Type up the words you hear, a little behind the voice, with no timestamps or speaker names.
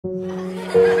Hey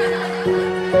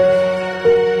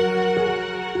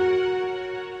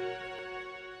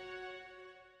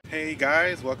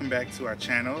guys, welcome back to our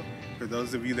channel. For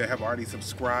those of you that have already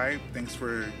subscribed, thanks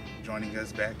for joining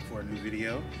us back for a new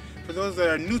video. For those that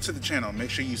are new to the channel, make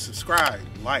sure you subscribe,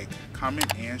 like,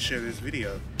 comment, and share this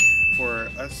video for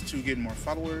us to get more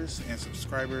followers and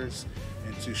subscribers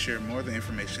and to share more of the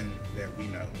information that we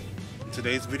know. In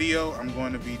today's video, I'm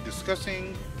going to be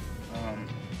discussing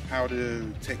how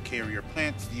to take care of your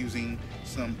plants using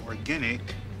some organic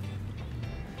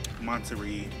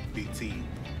Monterey BT.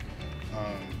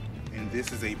 And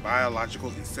this is a biological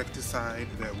insecticide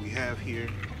that we have here.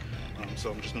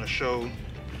 So I'm just going to show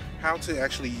how to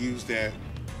actually use that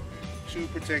to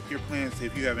protect your plants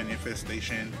if you have an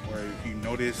infestation, or if you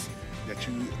notice that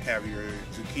you have your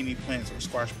zucchini plants or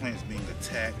squash plants being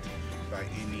attacked by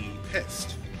any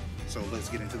pest. So let's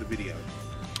get into the video.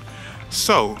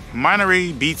 So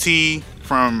Monterey BT,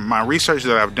 from my research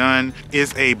that I've done,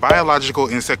 is a biological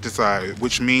insecticide,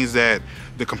 which means that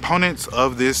the components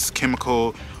of this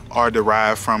chemical are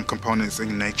derived from components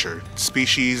in nature.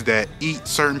 Species that eat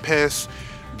certain pests,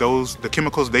 the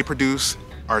chemicals they produce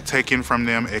are taken from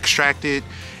them, extracted,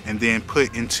 and then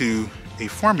put into a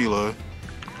formula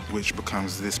which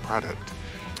becomes this product.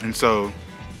 And so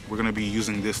we're going to be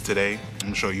using this today. I'm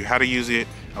going to show you how to use it.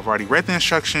 I've already read the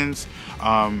instructions.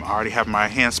 I already have my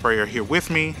hand sprayer here with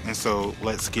me, and so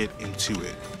let's get into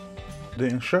it. The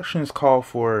instructions call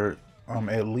for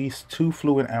at least 2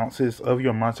 fluid ounces of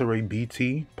your Monterey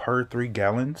BT per 3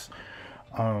 gallons.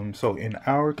 So in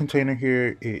our container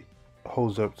here, it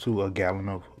holds up to a gallon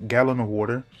of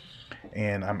water,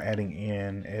 and I'm adding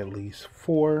in at least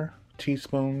 4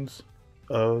 teaspoons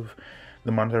of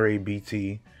the Monterey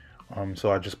BT.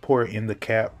 So I just pour it in the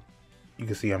cap. You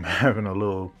can see I'm having a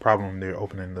little problem there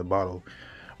opening the bottle,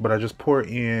 but I just pour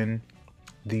in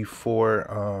the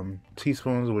 4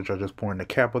 teaspoons, which I just pour in the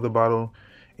cap of the bottle,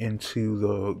 into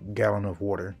the gallon of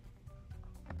water.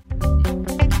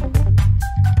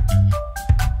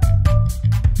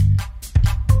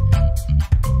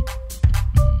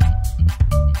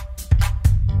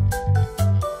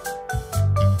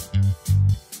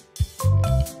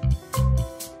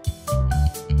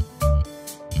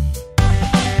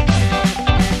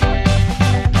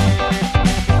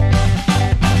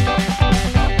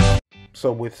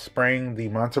 So with spraying the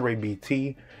Monterey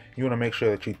BT, you want to make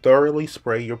sure that you thoroughly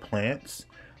spray your plants.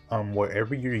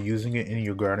 Wherever you're using it in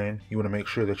your garden, you want to make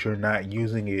sure that you're not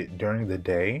using it during the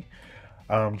day.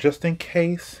 Just in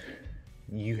case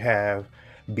you have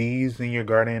bees in your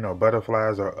garden, or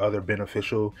butterflies, or other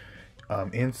beneficial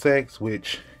insects,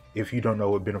 which, if you don't know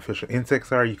what beneficial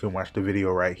insects are, you can watch the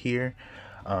video right here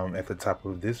at the top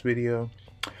of this video.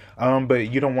 But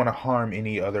you don't want to harm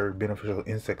any other beneficial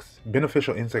insects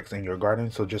in your garden.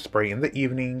 So just spray in the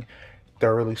evening.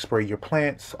 Thoroughly spray your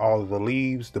plants, all of the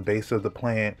leaves, the base of the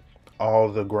plant, all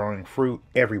the growing fruit,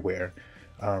 everywhere,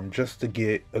 just to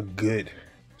get a good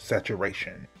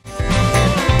saturation.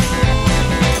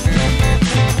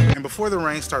 And before the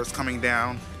rain starts coming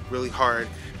down really hard,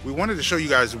 we wanted to show you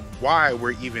guys why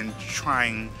we're even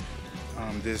trying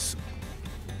this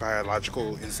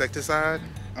biological insecticide,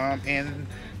 and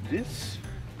this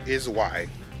is why.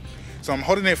 So I'm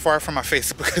holding it far from my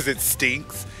face because it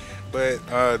stinks, but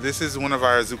this is one of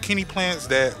our zucchini plants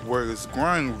that was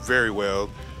growing very well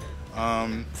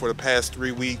for the past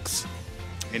 3 weeks,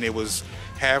 and it was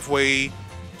halfway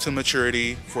to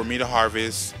maturity for me to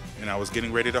harvest, and I was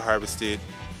getting ready to harvest it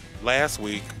last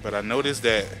week. But I noticed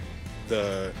that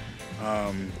the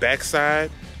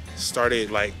backside started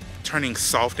like turning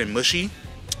soft and mushy.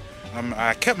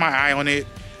 I kept my eye on it.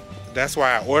 That's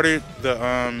why I ordered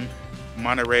the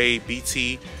Monterey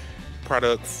BT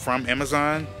product from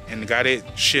Amazon and got it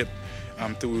shipped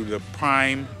through the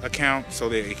Prime account so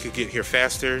that it could get here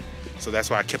faster. So that's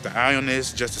why I kept an eye on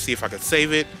this, just to see if I could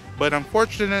save it. But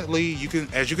unfortunately,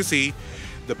 as you can see,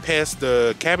 the pest,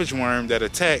 the cabbage worm that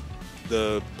attacked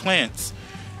the plants,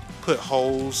 put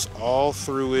holes all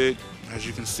through it, as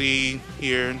you can see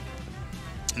here,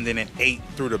 and then it ate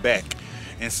through the back.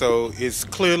 And so it's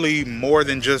clearly more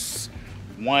than just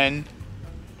one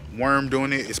worm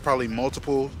doing it. It's probably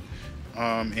multiple.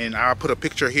 And I'll put a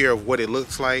picture here of what it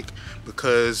looks like,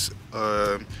 because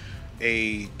a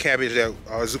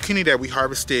zucchini that we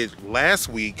harvested last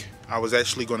week, I was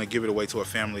actually going to give it away to a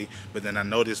family, but then I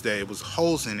noticed that it was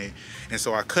holes in it, and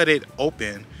so I cut it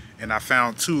open and I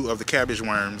found 2 of the cabbage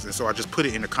worms, and so I just put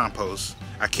it in the compost.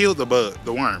 I killed the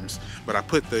worms, but I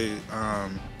put the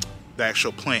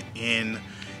actual plant in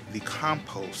the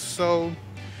compost. So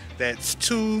that's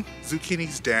 2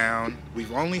 zucchinis down.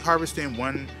 We've only harvested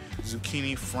 1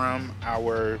 zucchini from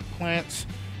our plants,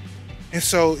 And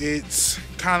so it's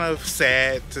kind of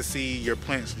sad to see your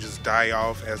plants just die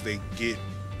off as they get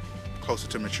closer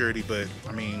to maturity, but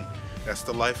I mean, that's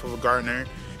the life of a gardener.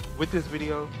 With this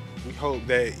video, we hope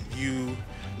that you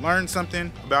learned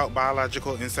something about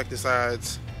biological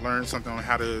insecticides, learned something on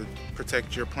how to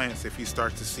protect your plants if you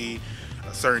start to see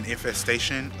a certain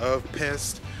infestation of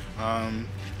pests.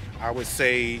 I would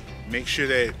say make sure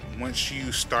that once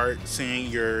you start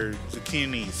seeing your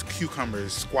zucchinis,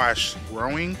 cucumbers, squash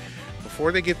growing,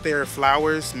 before they get their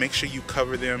flowers, make sure you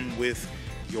cover them with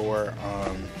your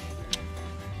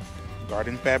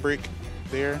garden fabric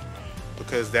there,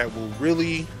 because that will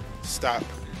really stop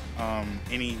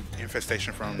any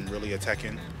infestation from really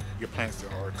attacking your plants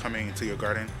or coming into your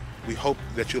garden. We hope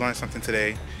that you learned something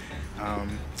today.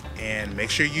 And make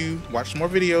sure you watch more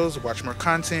videos, watch more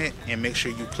content, and make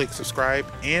sure you click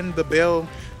subscribe and the bell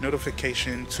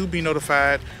notification to be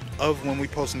notified of when we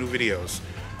post new videos.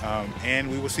 And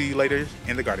we will see you later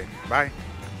in the garden. Bye.